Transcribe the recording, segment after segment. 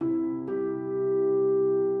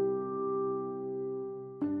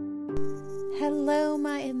Hello,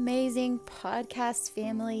 my amazing podcast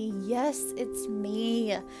family. Yes, it's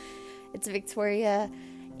me. It's Victoria.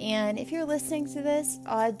 And if you're listening to this,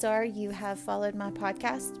 odds are you have followed my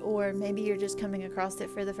podcast, or maybe you're just coming across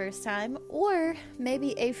it for the first time, or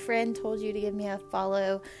maybe a friend told you to give me a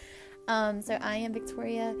follow. So I am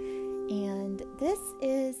Victoria, and this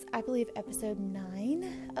is, I believe, episode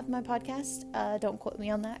 9 of my podcast. Don't quote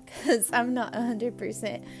me on that because I'm not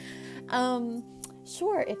 100%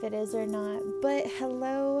 sure if it is or not. But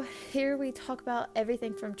hello, here we talk about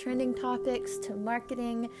everything from trending topics to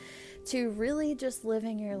marketing to really just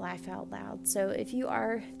living your life out loud. So if you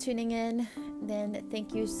are tuning in, then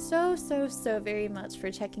thank you so very much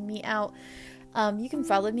for checking me out. You can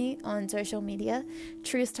follow me on social media,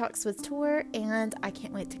 Truth Talks with Tour, and I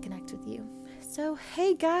can't wait to connect with you. So,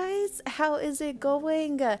 hey guys, how is it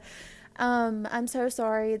going? I'm so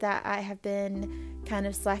sorry that I have been kind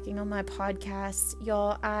of slacking on my podcast.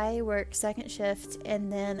 Y'all, I work second shift,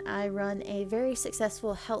 and then I run a very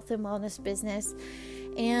successful health and wellness business,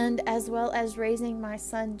 and as well as raising my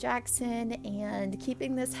son Jackson and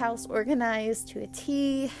keeping this house organized to a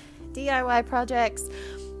T, DIY projects.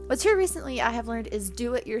 What's here recently I have learned is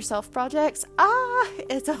do-it-yourself projects.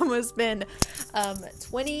 It's almost been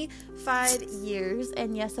 25 years,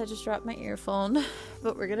 and yes, I just dropped my earphone,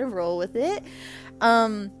 but we're gonna roll with it.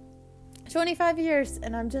 25 years,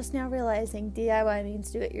 and I'm just now realizing DIY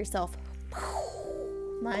means do-it-yourself.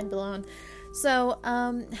 Mind blown. So,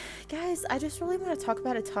 guys, I just really want to talk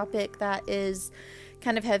about a topic that is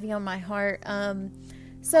kind of heavy on my heart.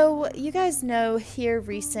 So you guys know here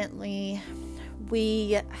recently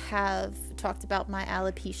we have talked about my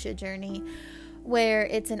alopecia journey, where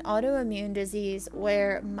it's an autoimmune disease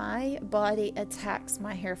where my body attacks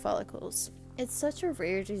my hair follicles. It's such a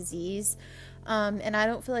rare disease, and I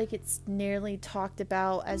don't feel like it's nearly talked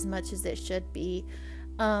about as much as it should be.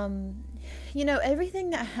 You know, everything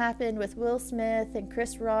that happened with Will Smith and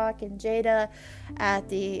Chris Rock and Jada at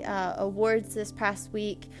the awards this past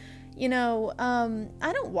week, you know,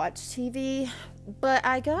 I don't watch TV, but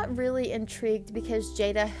I got really intrigued because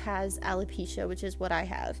Jada has alopecia, which is what I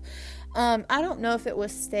have. I don't know if it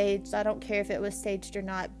was staged. I don't care if it was staged or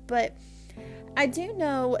not, but I do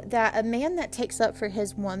know that a man that takes up for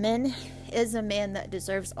his woman is a man that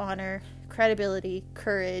deserves honor, credibility,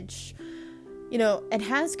 courage, you know, and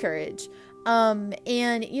has courage.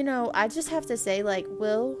 And, you know, I just have to say, like,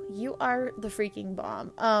 Will, you are the freaking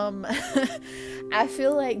bomb. I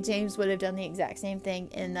feel like James would have done the exact same thing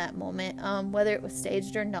in that moment. Whether it was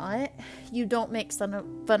staged or not, you don't make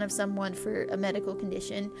fun of someone for a medical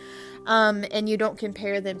condition. And you don't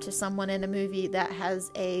compare them to someone in a movie that has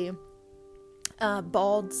a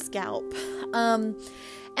bald scalp.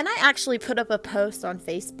 And I actually put up a post on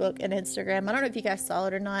Facebook and Instagram. I don't know if you guys saw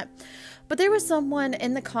it or not, but there was someone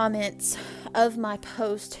in the comments of my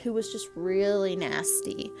post who was just really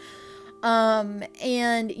nasty.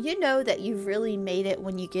 And you know that you've really made it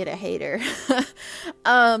when you get a hater.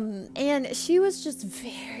 And she was just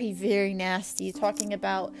very nasty, talking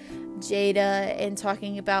about Jada and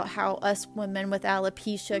talking about how us women with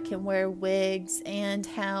alopecia can wear wigs and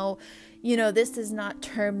how, you know, this is not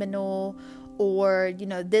terminal, or, you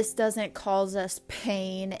know, this doesn't cause us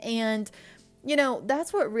pain. And, you know,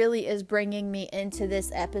 that's what really is bringing me into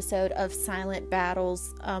this episode of Silent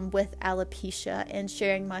Battles with alopecia and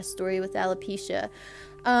sharing my story with alopecia.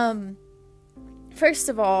 First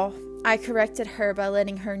of all, I corrected her by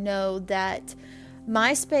letting her know that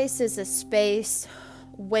my space is a space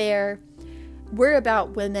where we're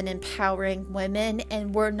about women empowering women,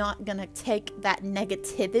 and we're not going to take that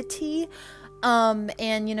negativity.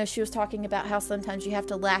 And, you know, she was talking about how sometimes you have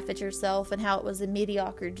to laugh at yourself and how it was a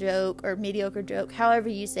mediocre joke, however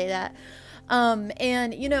you say that.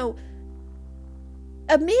 And, you know,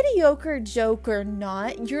 a mediocre joke or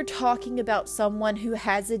not, you're talking about someone who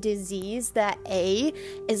has a disease that A,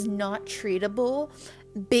 is not treatable.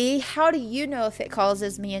 B, how do you know if it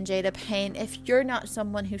causes me and Jada pain if you're not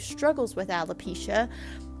someone who struggles with alopecia?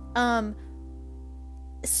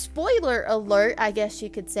 Spoiler alert, I guess you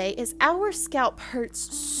could say, is our scalp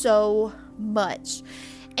hurts so much.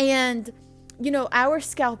 And, you know, our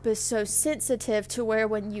scalp is so sensitive to where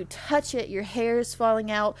when you touch it, your hair is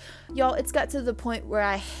falling out. Y'all, it's got to the point where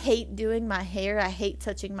I hate doing my hair. I hate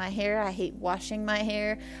touching my hair. I hate washing my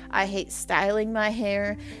hair. I hate styling my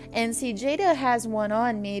hair. And see, Jada has one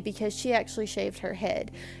on me because she actually shaved her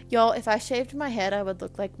head. Y'all, if I shaved my head, I would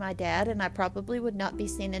look like my dad, and I probably would not be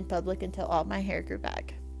seen in public until all my hair grew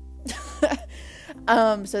back.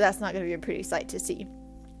 So that's not going to be a pretty sight to see.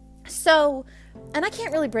 So, and I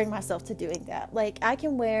can't really bring myself to doing that. Like, I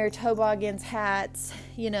can wear toboggans, hats,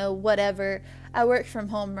 whatever. I work from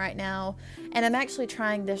home right now, and I'm actually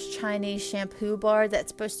trying this Chinese shampoo bar that's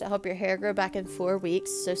supposed to help your hair grow back in 4 weeks,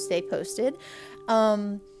 so stay posted.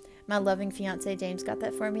 My loving fiance James got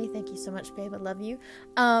that for me. Thank you so much, babe. I love you.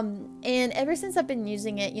 And ever since I've been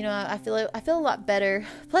using it, I feel a lot better.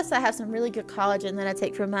 Plus, I have some really good collagen that I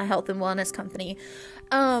take from my health and wellness company.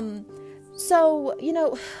 So,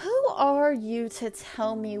 who are you to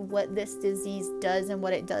tell me what this disease does and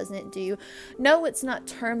what it doesn't do? No, it's not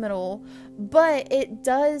terminal, but it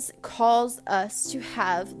does cause us to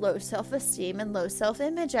have low self-esteem and low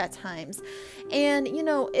self-image at times. And,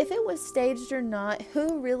 if it was staged or not,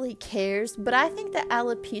 who really cares? But I think that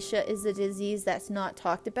alopecia is a disease that's not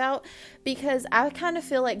talked about because I kind of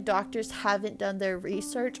feel like doctors haven't done their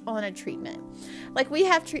research on a treatment. Like, we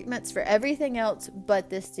have treatments for everything else but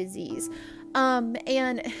this disease. And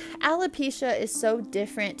alopecia is so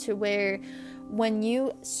different to where when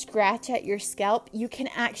you scratch at your scalp, you can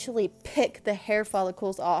actually pick the hair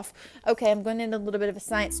follicles off. Okay, I'm going into a little bit of a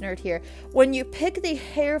science nerd here. When you pick the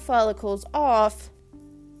hair follicles off,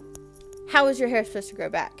 how is your hair supposed to grow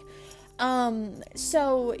back?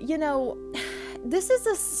 So, this is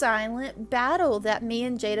a silent battle that me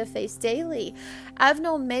and Jada face daily. I've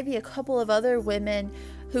known maybe a couple of other women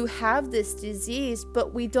who have this disease,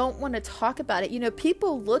 but we don't want to talk about it.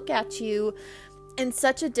 People look at you in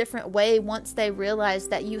such a different way once they realize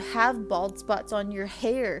that you have bald spots on your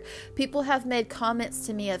hair. People have made comments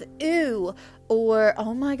to me of, ew, or,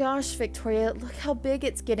 oh my gosh, Victoria, look how big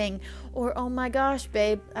it's getting, or, oh my gosh,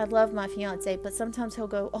 babe, I love my fiance, but sometimes he'll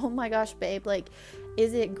go, oh my gosh, babe, like,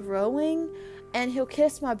 is it growing? And he'll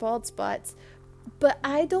kiss my bald spots. But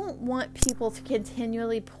I don't want people to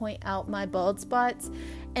continually point out my bald spots.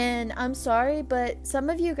 And I'm sorry, but some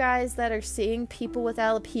of you guys that are seeing people with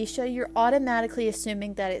alopecia, you're automatically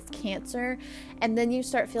assuming that it's cancer. And then you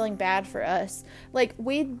start feeling bad for us. Like,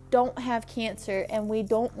 we don't have cancer and we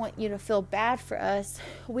don't want you to feel bad for us.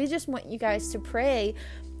 We just want you guys to pray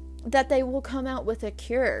that they will come out with a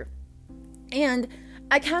cure. And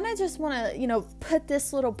I kind of just want to, put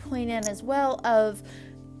this little point in as well of,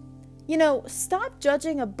 stop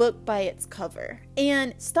judging a book by its cover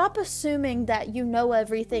and stop assuming that you know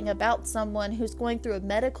everything about someone who's going through a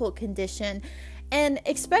medical condition. And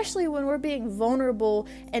especially when we're being vulnerable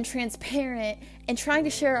and transparent and trying to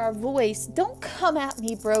share our voice, don't come at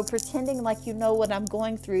me, bro, pretending like you know what I'm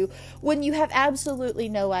going through when you have absolutely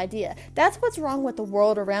no idea. That's what's wrong with the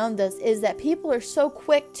world around us, is that people are so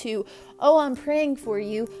quick to, oh, I'm praying for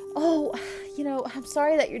you. Oh, I'm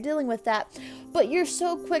sorry that you're dealing with that. But you're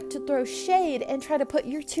so quick to throw shade and try to put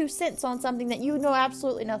your 2 cents on something that you know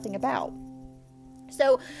absolutely nothing about.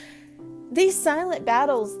 So these silent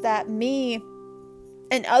battles that me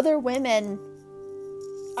and other women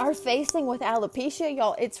are facing with alopecia,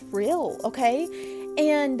 y'all, it's real, okay?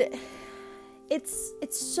 And it's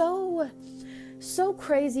so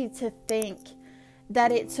crazy to think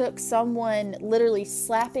that it took someone literally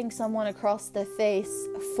slapping someone across the face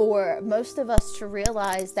for most of us to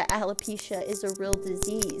realize that alopecia is a real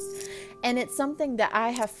disease. And it's something that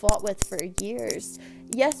I have fought with for years.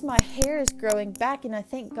 Yes, my hair is growing back, and I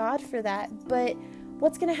thank God for that, but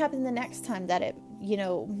what's going to happen the next time that it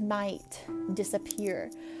might disappear?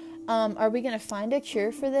 Are we going to find a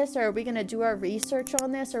cure for this? Or are we going to do our research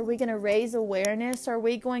on this? Are we going to raise awareness? Are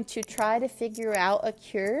we going to try to figure out a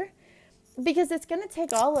cure? Because it's going to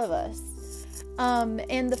take all of us.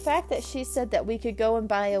 And the fact that she said that we could go and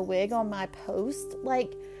buy a wig on my post,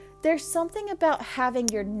 like, there's something about having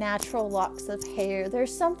your natural locks of hair.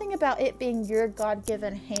 There's something about it being your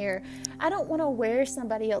God-given hair. I don't want to wear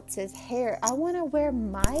somebody else's hair. I want to wear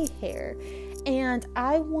my hair. And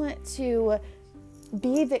I want to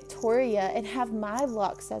be Victoria and have my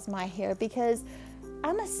locks as my hair, because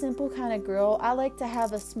I'm a simple kind of girl. I like to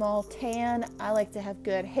have a small tan. I like to have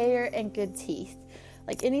good hair and good teeth.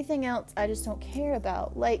 Like, anything else, I just don't care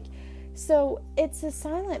about. So it's a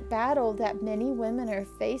silent battle that many women are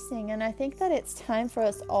facing, and I think that it's time for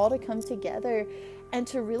us all to come together and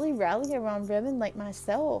to really rally around women like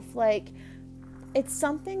myself. It's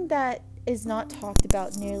something that is not talked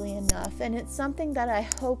about nearly enough, and it's something that I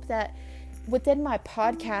hope that within my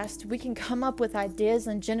podcast we can come up with ideas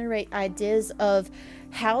and generate ideas of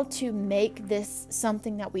how to make this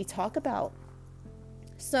something that we talk about.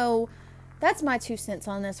 So that's my 2 cents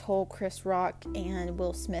on this whole Chris Rock and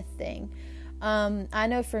Will Smith thing. I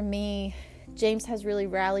know for me, James has really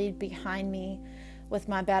rallied behind me with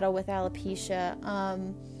my battle with alopecia.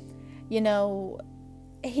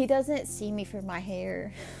 He doesn't see me for my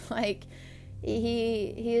hair.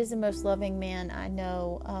 He is the most loving man I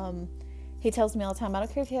know. He tells me all the time, I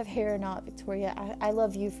don't care if you have hair or not, Victoria, I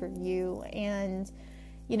love you for you. And,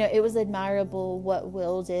 you know, it was admirable what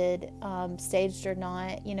Will did, staged or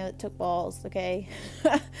not. You know, it took balls, okay?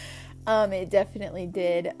 It definitely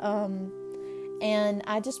did. And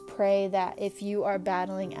I just pray that if you are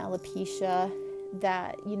battling alopecia,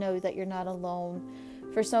 that, you know, that you're not alone.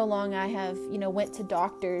 For so long, I have, you know, went to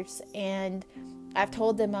doctors and I've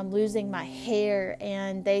told them I'm losing my hair,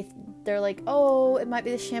 and they're like, oh, it might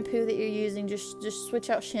be the shampoo that you're using. Just switch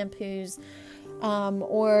out shampoos.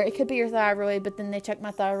 Or it could be your thyroid, but then they check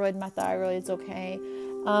my thyroid and my thyroid's okay.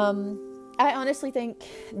 I honestly think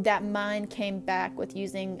that mine came back with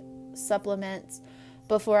using supplements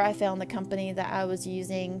before I found the company that I was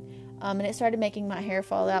using. And it started making my hair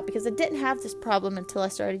fall out because I didn't have this problem until I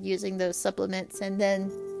started using those supplements. And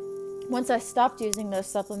then once I stopped using those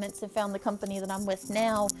supplements and found the company that I'm with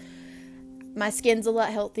now, my skin's a lot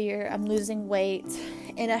healthier. I'm losing weight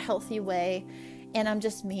in a healthy way, and I'm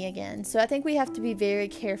just me again. So I think we have to be very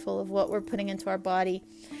careful of what we're putting into our body.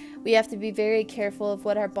 We have to be very careful of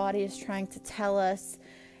what our body is trying to tell us.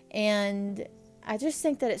 And I just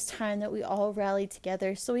think that it's time that we all rally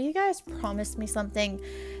together. So you guys promise me something,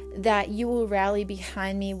 that you will rally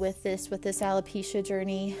behind me with this alopecia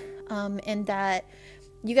journey, and that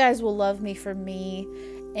you guys will love me for me,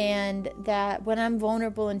 and that when I'm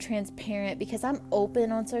vulnerable and transparent, because I'm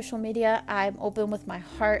open on social media, I'm open with my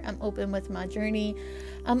heart, I'm open with my journey,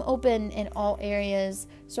 I'm open in all areas.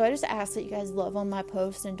 So I just ask that you guys love on my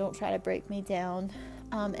posts and don't try to break me down,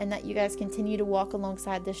 and that you guys continue to walk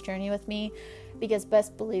alongside this journey with me, because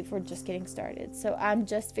best believe we're just getting started. So I'm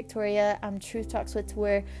just Victoria. I'm Truth Talks with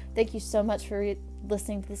Tour. Thank you so much for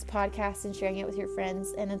listening to this podcast and sharing it with your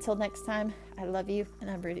friends. And until next time, I love you and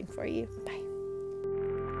I'm rooting for you. Bye.